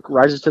that's what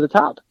rises to the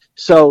top.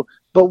 So,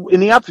 but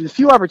in the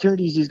few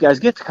opportunities these guys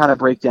get to kind of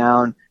break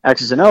down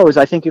X's and O's,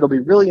 I think it'll be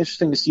really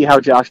interesting to see how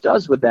Josh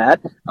does with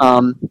that,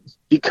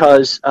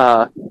 because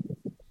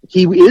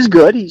he is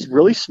good. He's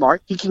really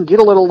smart. He can get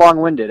a little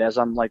long-winded, as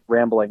I'm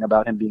rambling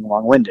about him being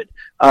long-winded,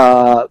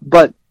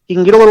 but he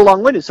can get a little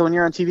long-winded. So when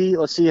you're on TV,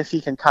 let's see if he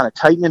can kind of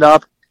tighten it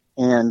up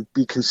and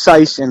be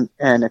concise and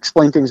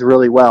explain things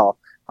really well.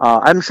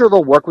 I'm sure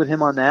they'll work with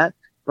him on that,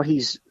 but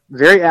he's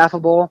very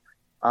affable.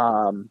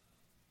 He's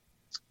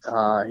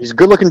a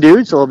good-looking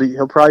dude, so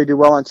he'll probably do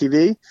well on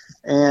TV.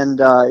 And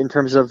in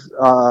terms of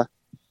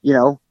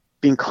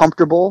being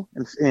comfortable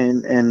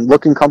and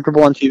looking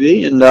comfortable on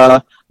TV,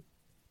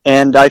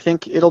 and I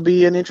think it'll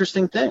be an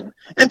interesting thing.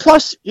 And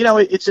plus,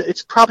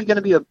 it's probably going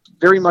to be a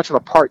very much of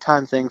a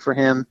part-time thing for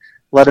him.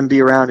 Let him be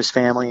around his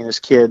family and his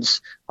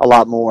kids a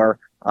lot more.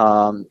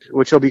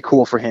 Which will be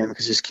cool for him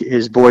because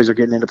his boys are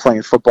getting into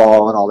playing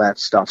football and all that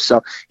stuff.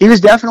 So he was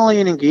definitely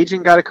an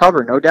engaging guy to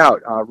cover, no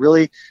doubt.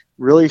 Really,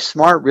 really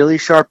smart, really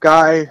sharp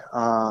guy,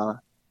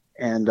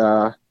 and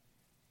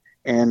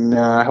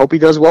I hope he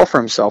does well for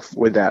himself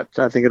with that.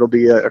 I think it'll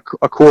be a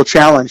cool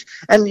challenge,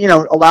 and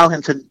allow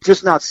him to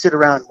just not sit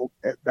around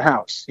at the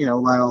house.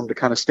 Allow him to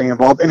kind of stay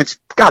involved, and it's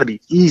got to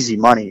be easy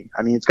money.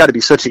 I mean, it's got to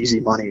be such easy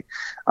money,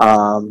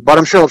 but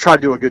I'm sure he'll try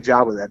to do a good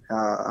job with it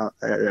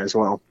as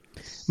well.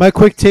 My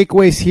quick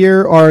takeaways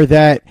here are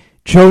that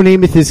Joe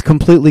Namath is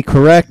completely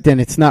correct, and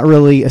it's not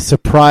really a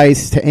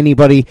surprise to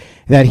anybody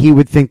that he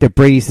would think that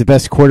Brady's the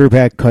best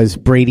quarterback because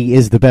Brady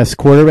is the best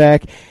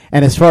quarterback.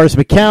 And as far as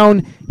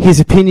McCown,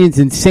 his opinion's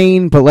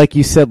insane, but like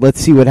you said,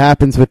 let's see what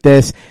happens with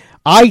this.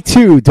 I,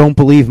 too, don't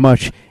believe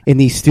much in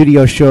these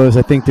studio shows.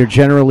 I think they're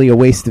generally a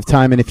waste of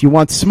time. And if you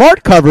want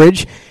smart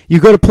coverage, you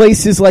go to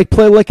places like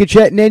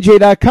PlayLikeAJet and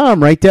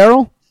NJ.com, right,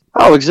 Darryl?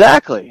 Oh,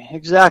 exactly.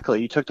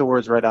 You took the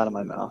words right out of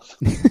my mouth.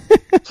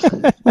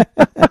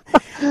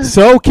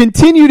 So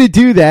continue to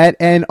do that.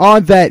 And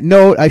on that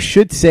note, I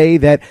should say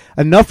that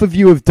enough of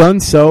you have done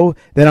so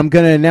that I'm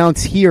going to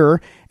announce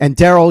here. And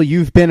Darryl,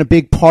 you've been a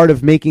big part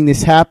of making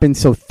this happen.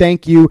 So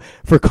thank you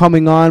for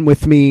coming on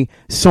with me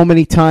so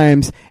many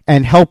times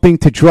and helping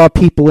to draw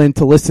people in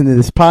to listen to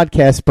this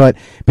podcast. But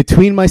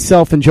between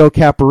myself and Joe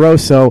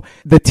Caporoso,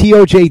 the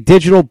TOJ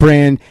digital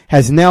brand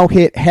has now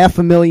hit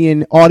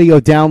 500,000 audio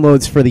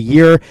downloads for the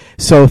year.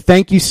 So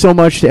thank you so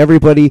much to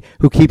everybody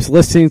who keeps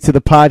listening to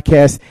the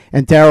podcast.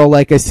 And Darryl,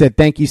 like I said,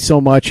 thank you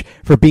so much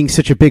for being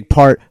such a big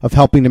part of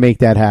helping to make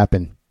that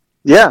happen.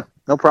 Yeah.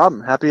 No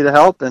problem. Happy to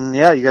help. And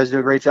yeah, you guys do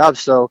a great job.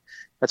 So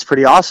that's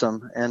pretty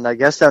awesome. And I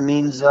guess that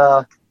means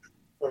if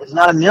it's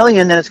not 1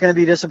 million, then it's going to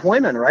be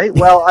disappointment, right?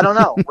 Well, I don't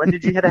know. When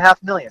did you hit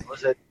 500,000?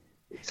 Was it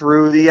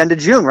through the end of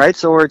June, right?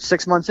 So we're at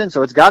 6 months in.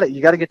 So you got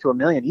to get to 1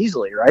 million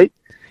easily, right?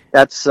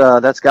 That's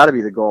got to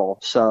be the goal.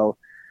 So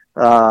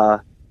yeah,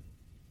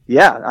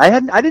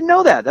 I didn't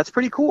know that. That's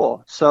pretty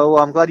cool. So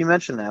I'm glad you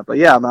mentioned that. But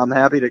yeah, I'm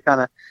happy to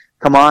kind of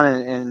come on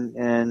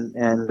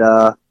and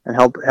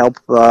help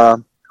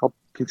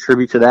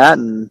contribute to that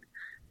and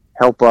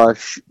help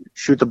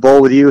shoot the bull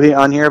with you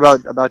on here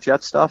about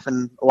Jet stuff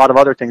and a lot of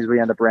other things we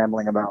end up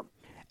rambling about.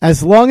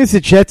 As long as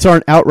the Jets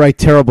aren't outright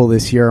terrible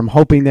this year, I'm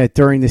hoping that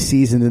during the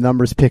season the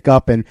numbers pick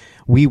up and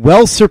we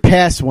well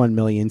surpass 1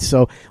 million.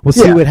 So we'll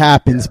see what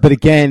happens. But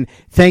again,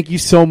 thank you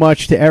so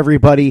much to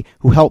everybody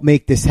who helped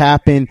make this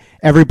happen,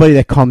 everybody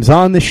that comes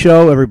on the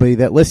show, everybody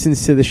that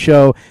listens to the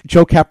show,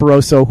 Joe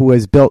Caparoso, who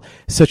has built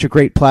such a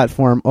great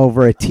platform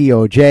over at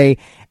TOJ.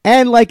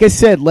 And like I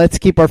said, let's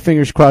keep our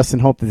fingers crossed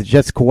and hope that the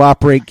Jets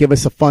cooperate, give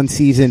us a fun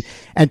season,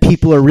 and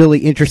people are really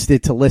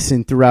interested to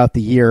listen throughout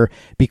the year,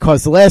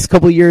 because the last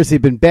couple of years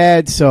they've been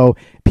bad, so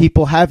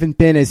people haven't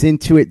been as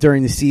into it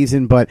during the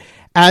season. But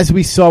as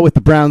we saw with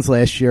the Browns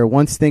last year,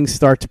 once things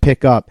start to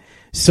pick up,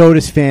 so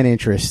does fan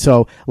interest.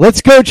 So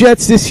let's go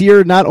Jets this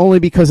year, not only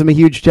because I'm a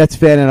huge Jets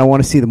fan and I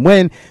want to see them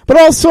win, but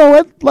also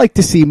I'd like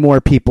to see more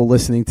people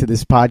listening to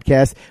this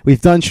podcast. We've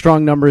done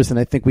strong numbers, and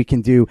I think we can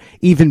do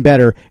even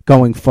better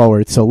going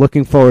forward. So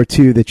looking forward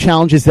to the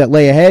challenges that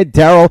lay ahead.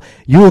 Darryl,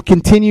 you will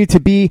continue to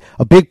be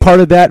a big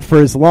part of that for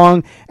as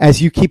long as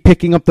you keep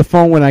picking up the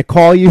phone when I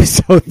call you.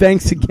 So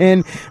thanks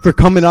again for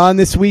coming on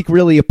this week.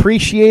 Really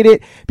appreciate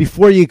it.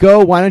 Before you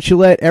go, why don't you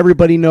let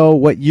everybody know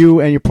what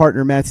you and your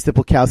partner Matt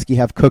Stipulkowski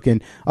have cooking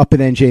up at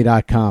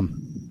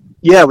NJ.com.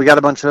 Yeah, we got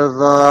a bunch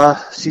of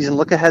season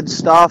look-ahead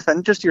stuff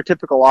and just your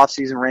typical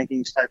off-season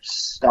rankings type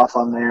stuff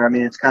on there. I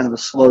mean, it's kind of a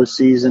slow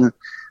season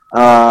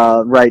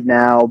right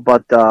now,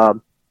 but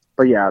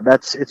yeah,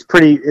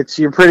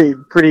 you're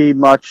pretty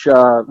much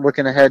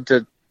looking ahead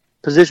to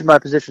position by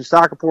position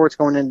stock reports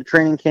going into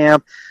training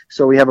camp.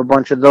 So we have a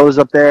bunch of those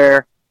up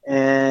there.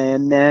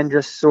 And then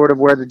just sort of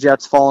where the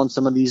Jets fall in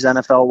some of these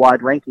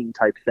NFL-wide ranking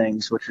type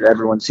things, which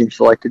everyone seems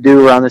to like to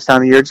do around this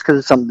time of year just because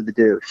it's something to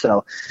do.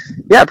 So,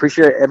 yeah,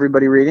 appreciate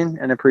everybody reading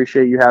and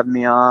appreciate you having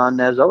me on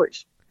as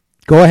always.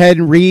 Go ahead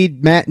and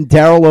read Matt and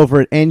Darryl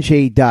over at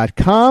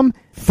NJ.com.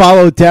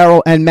 Follow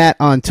Darryl and Matt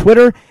on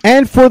Twitter.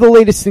 And for the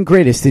latest and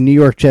greatest in New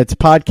York Jets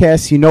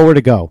podcasts, you know where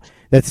to go.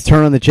 That's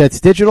Turn on the Jets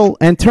Digital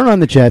and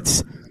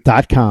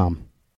TurnOnTheJets.com.